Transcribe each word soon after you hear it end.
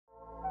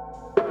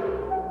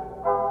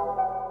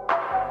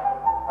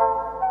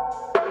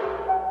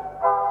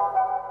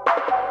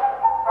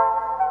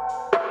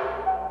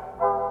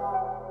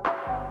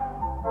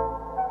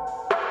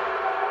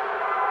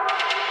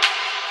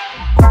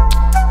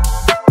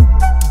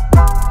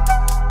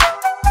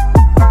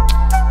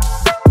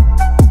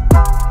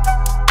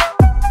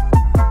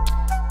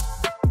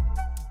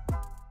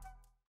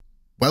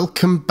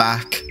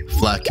back,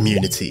 FLR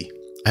community.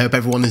 I hope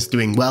everyone is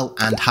doing well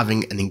and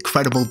having an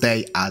incredible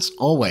day as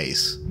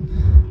always.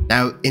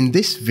 Now, in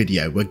this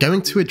video, we're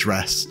going to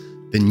address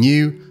the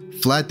new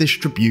FLR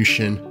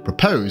distribution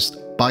proposed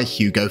by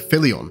Hugo,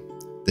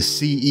 the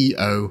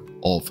CEO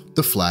of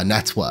the FLR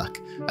network,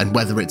 and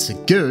whether it's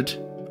a good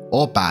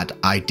or bad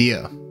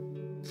idea.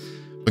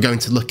 We're going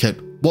to look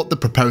at what the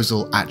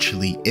proposal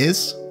actually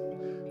is,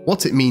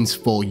 what it means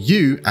for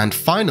you, and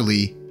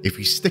finally, if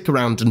you stick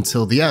around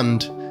until the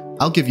end,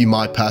 I'll give you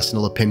my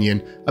personal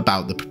opinion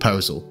about the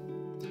proposal.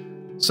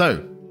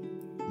 So,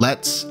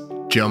 let's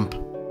jump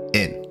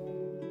in.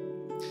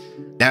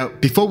 Now,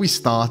 before we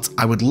start,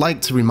 I would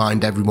like to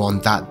remind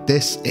everyone that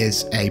this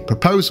is a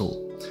proposal,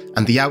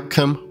 and the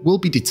outcome will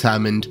be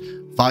determined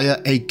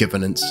via a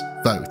governance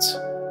vote.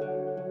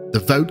 The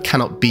vote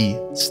cannot be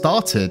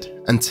started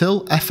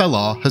until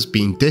FLR has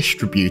been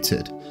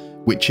distributed,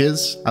 which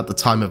is, at the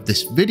time of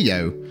this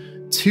video,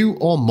 2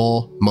 or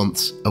more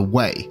months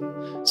away.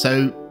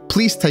 So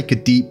please take a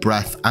deep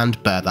breath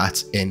and bear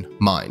that in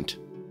mind.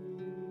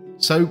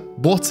 So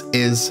what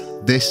is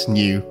this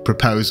new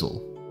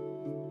proposal?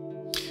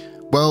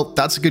 Well,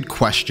 that's a good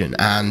question,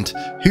 and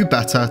who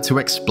better to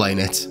explain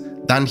it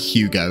than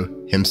Hugo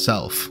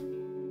himself?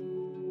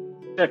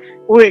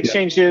 All the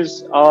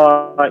exchanges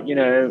are,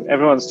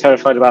 everyone's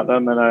terrified about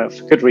them, and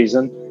for good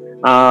reason.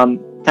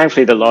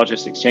 Thankfully, the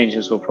largest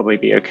exchanges will probably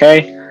be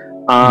okay.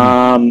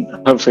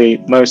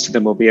 Hopefully, most of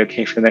them will be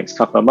okay for the next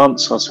couple of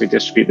months whilst we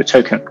distribute the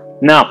token.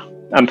 Now,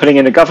 I'm putting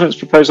in a governance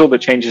proposal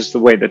that changes the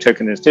way the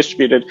token is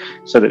distributed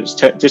so that it's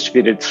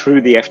distributed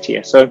through the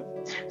FTSO,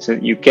 so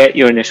that you get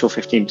your initial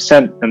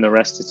 15% and the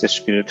rest is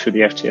distributed through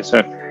the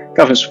FTSO.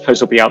 Governance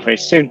proposal will be out very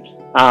soon.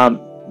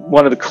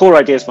 One of the core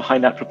ideas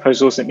behind that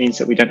proposal is it means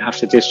that we don't have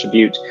to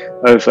distribute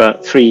over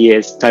 3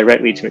 years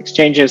directly to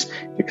exchanges,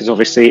 because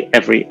obviously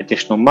every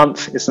additional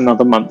month is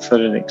another month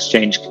that an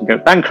exchange can go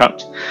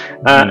bankrupt.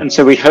 And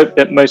so we hope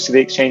that most of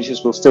the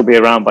exchanges will still be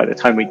around by the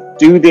time we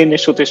do the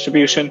initial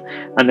distribution.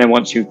 And then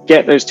once you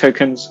get those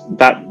tokens,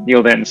 that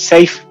you're then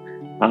safe.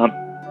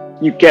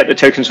 You get the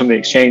tokens from the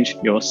exchange,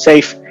 you're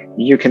safe.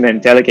 You can then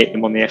delegate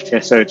them on the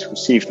FTSO to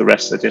receive the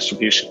rest of the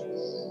distribution.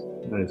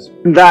 Nice.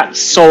 That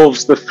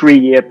solves the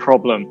 3-year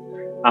problem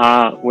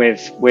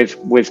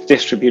with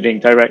distributing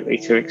directly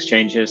to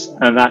exchanges,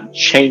 and that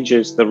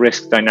changes the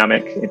risk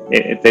dynamic.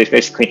 It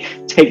basically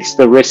takes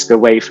the risk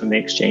away from the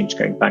exchange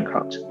going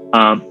bankrupt.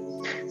 That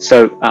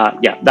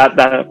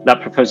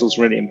proposal is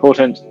really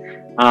important.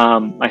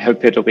 I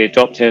hope it'll be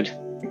adopted.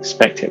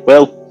 Expect it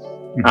will.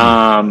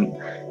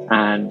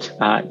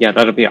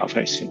 That'll be out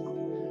very soon.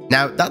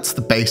 Now, that's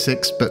the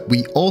basics, but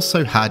we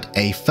also had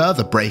a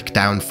further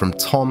breakdown from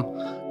Tom,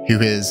 who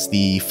is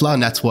the FLR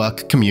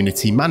Network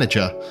Community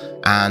Manager,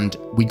 and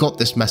we got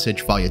this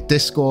message via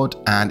Discord,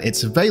 and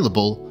it's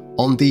available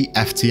on the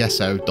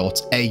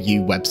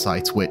ftso.au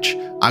website, which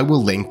I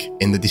will link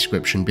in the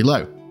description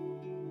below.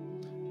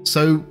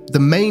 So the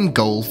main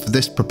goal for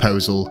this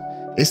proposal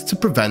is to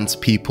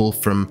prevent people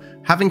from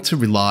having to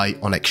rely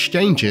on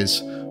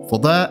exchanges for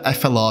their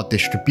FLR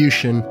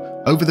distribution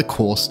over the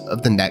course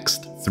of the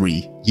next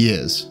 3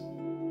 years.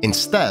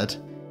 Instead,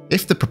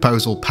 if the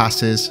proposal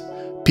passes,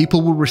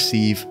 people will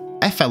receive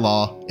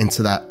FLR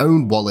into their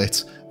own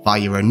wallet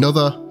via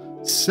another,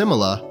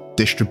 similar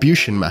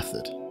distribution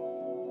method.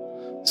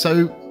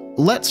 So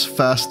let's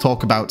first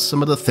talk about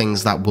some of the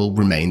things that will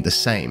remain the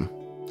same,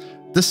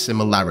 the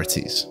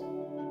similarities.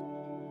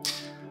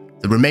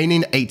 The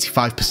remaining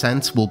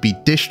 85% will be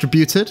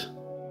distributed.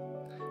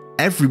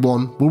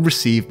 Everyone will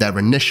receive their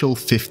initial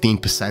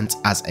 15%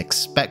 as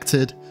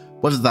expected,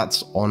 whether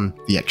that's on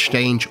the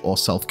exchange or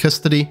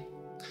self-custody,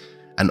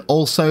 and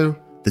also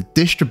the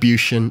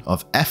distribution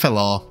of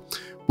FLR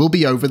will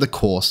be over the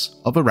course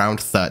of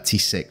around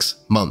 36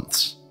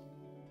 months.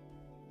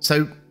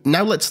 So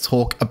now let's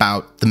talk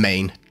about the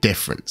main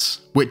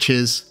difference, which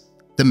is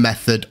the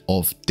method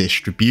of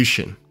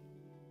distribution.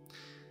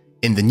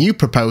 In the new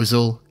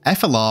proposal,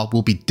 FLR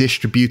will be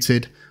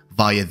distributed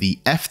via the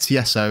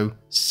FTSO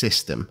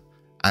system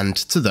and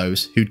to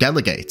those who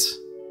delegate.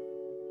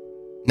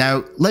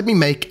 Now, let me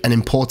make an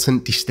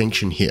important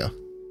distinction here.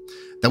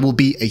 There will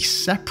be a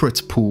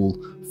separate pool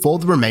for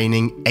the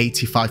remaining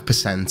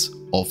 85%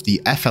 of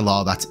the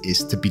FLR that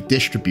is to be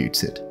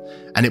distributed,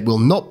 and it will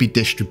not be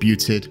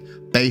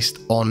distributed based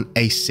on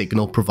a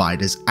signal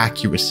provider's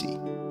accuracy.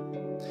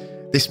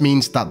 This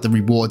means that the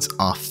rewards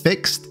are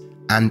fixed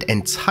and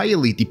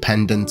entirely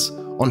dependent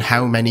on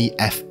how many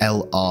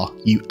FLR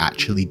you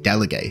actually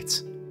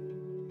delegate.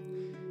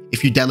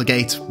 If you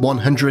delegate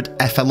 100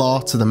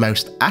 FLR to the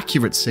most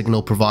accurate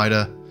signal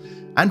provider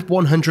and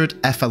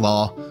 100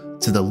 FLR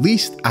to the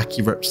least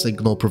accurate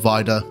signal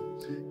provider,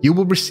 you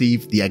will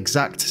receive the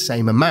exact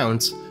same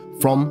amount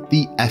from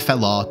the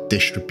FLR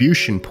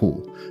distribution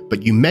pool,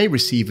 but you may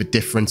receive a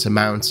different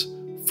amount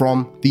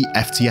from the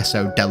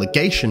FTSO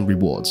delegation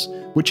rewards,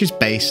 which is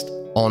based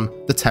on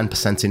the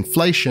 10%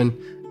 inflation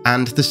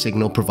and the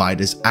signal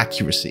provider's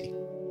accuracy.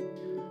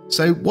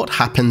 So what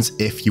happens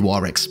if you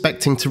are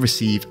expecting to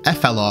receive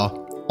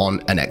FLR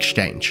on an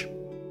exchange?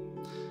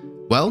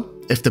 Well,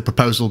 if the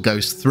proposal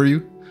goes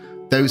through,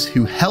 those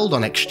who held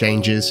on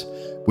exchanges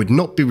would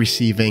not be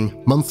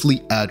receiving monthly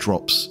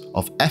airdrops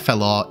of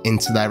FLR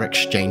into their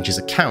exchange's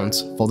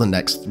account for the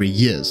next 3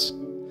 years.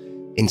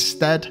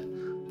 Instead,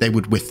 they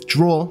would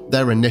withdraw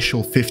their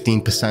initial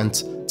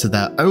 15% to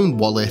their own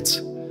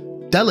wallet,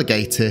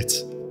 delegate it,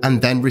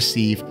 and then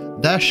receive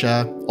their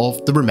share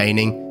of the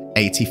remaining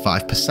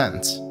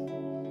 85%.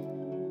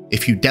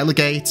 If you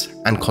delegate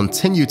and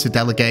continue to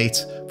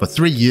delegate for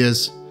 3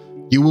 years,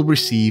 you will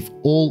receive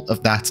all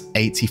of that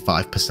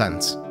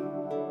 85%.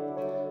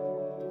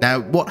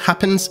 Now, what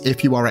happens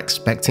if you are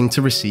expecting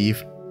to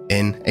receive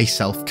in a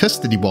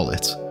self-custody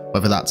wallet,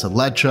 whether that's a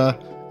Ledger,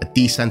 a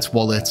Decent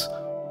wallet,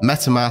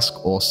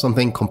 MetaMask, or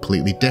something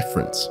completely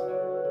different?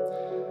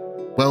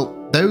 Well,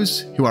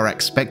 those who are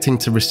expecting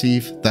to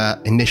receive their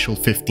initial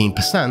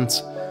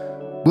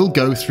 15% will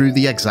go through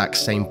the exact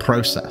same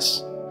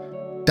process.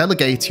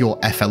 Delegate your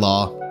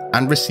FLR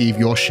and receive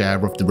your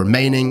share of the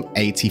remaining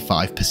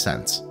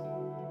 85%.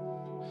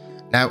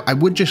 Now, I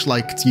would just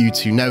like you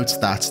to note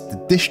that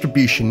the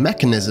distribution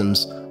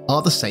mechanisms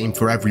are the same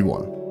for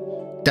everyone.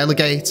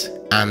 Delegate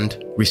and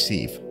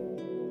receive.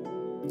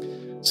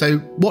 So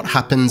what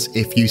happens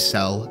if you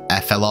sell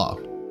FLR?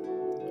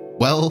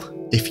 Well,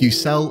 if you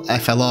sell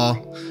FLR,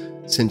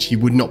 since you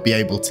would not be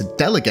able to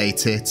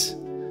delegate it,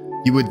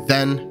 you would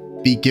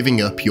then be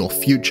giving up your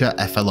future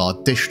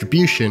FLR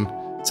distribution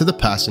to the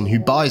person who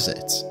buys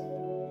it.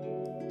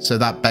 So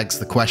that begs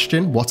the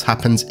question, what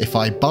happens if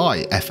I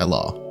buy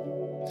FLR?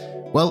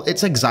 Well,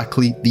 it's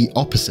exactly the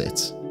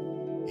opposite.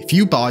 If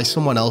you buy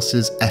someone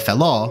else's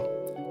FLR,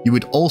 you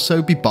would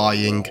also be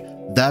buying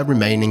their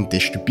remaining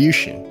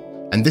distribution.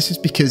 And this is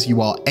because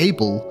you are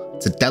able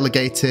to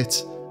delegate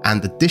it,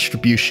 and the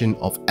distribution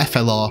of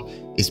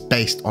FLR is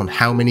based on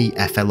how many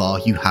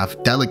FLR you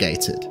have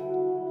delegated.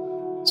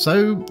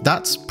 So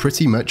that's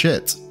pretty much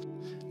it.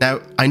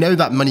 Now, I know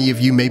that many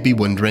of you may be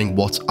wondering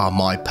what are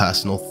my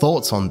personal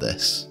thoughts on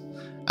this.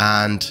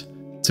 And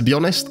to be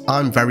honest,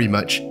 I'm very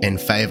much in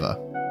favour.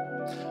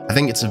 I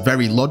think it's a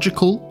very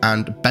logical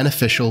and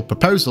beneficial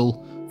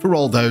proposal for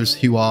all those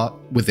who are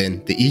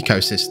within the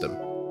ecosystem.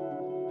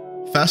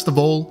 First of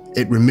all,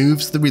 it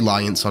removes the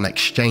reliance on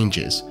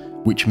exchanges,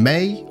 which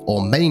may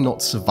or may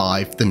not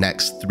survive the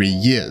next 3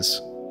 years.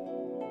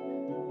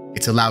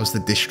 It allows the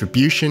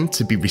distribution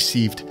to be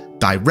received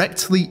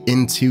directly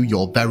into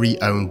your very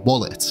own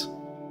wallet.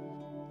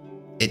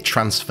 It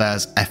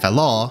transfers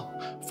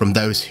FLR from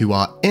those who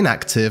are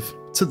inactive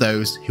to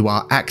those who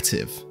are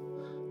active.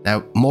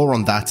 Now, more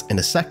on that in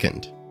a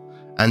second,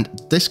 and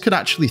this could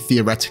actually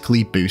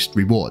theoretically boost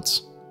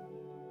rewards.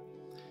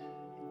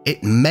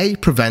 It may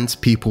prevent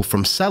people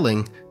from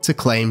selling to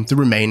claim the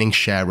remaining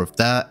share of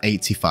their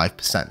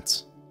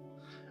 85%.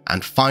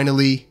 And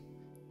finally,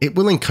 it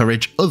will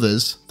encourage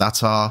others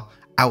that are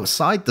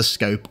outside the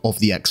scope of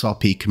the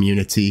XRP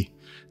community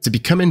to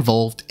become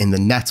involved in the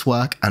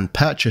network and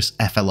purchase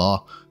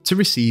FLR to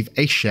receive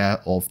a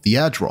share of the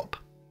airdrop.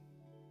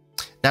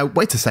 Now,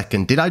 wait a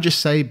second, did I just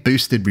say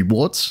boosted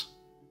rewards?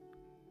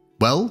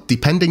 Well,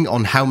 depending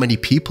on how many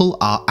people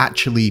are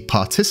actually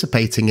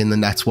participating in the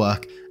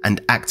network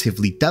and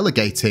actively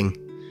delegating,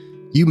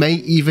 you may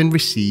even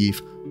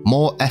receive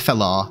more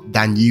FLR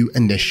than you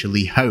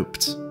initially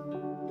hoped.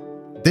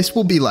 This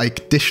will be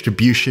like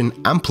distribution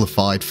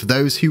amplified for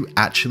those who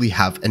actually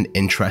have an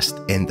interest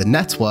in the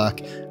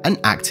network and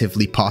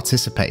actively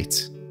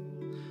participate.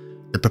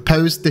 The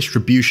proposed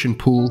distribution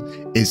pool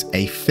is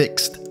a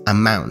fixed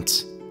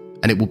amount,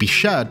 and it will be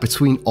shared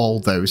between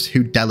all those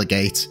who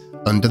delegate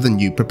under the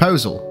new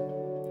proposal.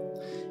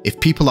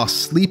 If people are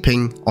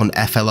sleeping on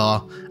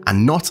FLR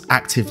and not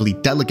actively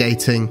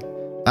delegating,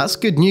 that's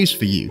good news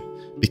for you,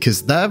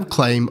 because their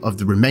claim of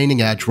the remaining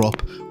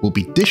airdrop will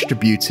be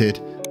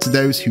distributed to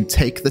those who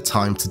take the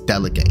time to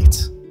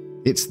delegate.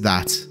 It's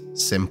that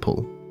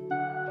simple.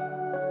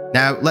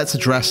 Now let's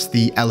address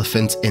the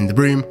elephant in the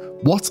room.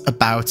 What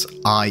about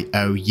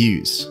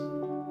IOUs?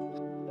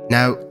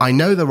 Now, I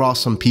know there are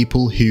some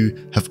people who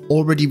have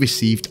already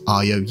received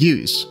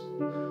IOUs.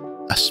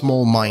 A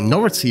small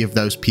minority of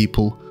those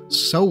people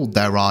sold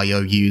their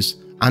IOUs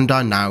and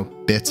are now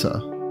bitter.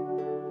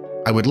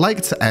 I would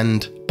like to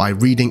end by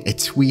reading a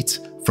tweet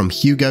from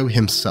Hugo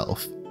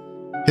himself.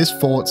 His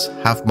thoughts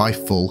have my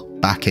full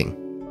backing.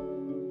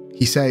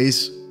 He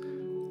says,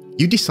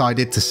 "You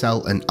decided to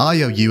sell an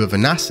IOU of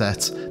an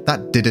asset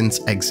that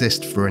didn't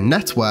exist for a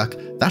network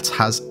that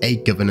has a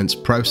governance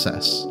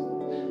process.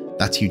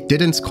 That you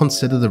didn't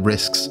consider the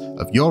risks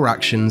of your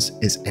actions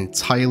is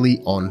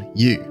entirely on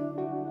you.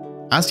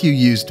 As you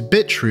used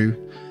BitTrue,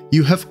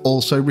 you have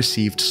also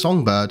received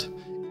Songbird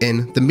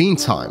in the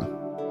meantime.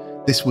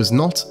 This was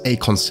not a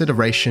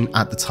consideration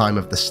at the time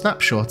of the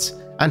snapshot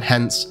and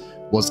hence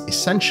was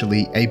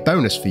essentially a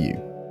bonus for you.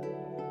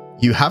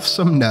 You have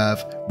some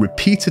nerve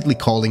repeatedly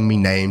calling me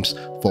names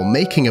for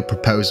making a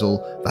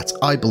proposal that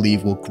I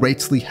believe will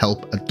greatly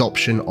help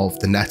adoption of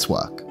the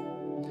network.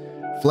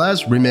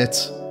 FLR's remit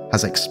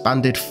has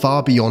expanded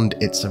far beyond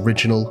its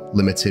original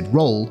limited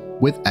role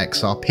with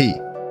XRP.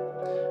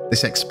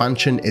 This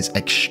expansion is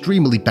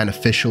extremely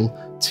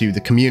beneficial to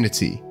the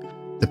community.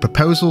 The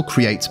proposal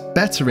creates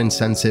better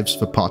incentives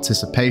for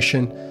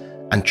participation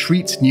and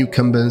treats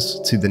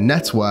newcomers to the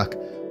network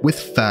with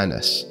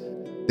fairness.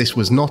 This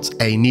was not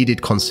a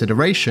needed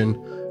consideration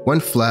when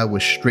FLR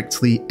was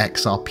strictly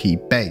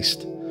XRP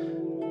based,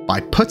 by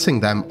putting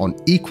them on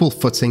equal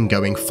footing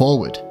going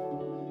forward,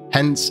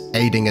 hence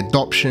aiding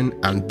adoption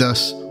and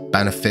thus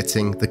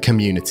benefiting the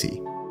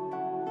community.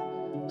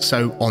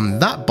 So on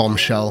that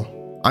bombshell,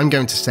 I'm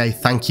going to say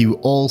thank you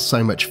all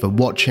so much for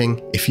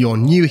watching. If you're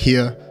new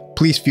here,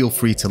 please feel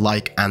free to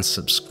like and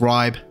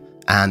subscribe,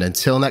 and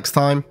until next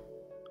time,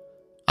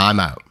 I'm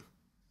out.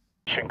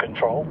 Mission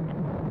Control,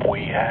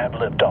 we have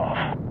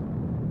liftoff.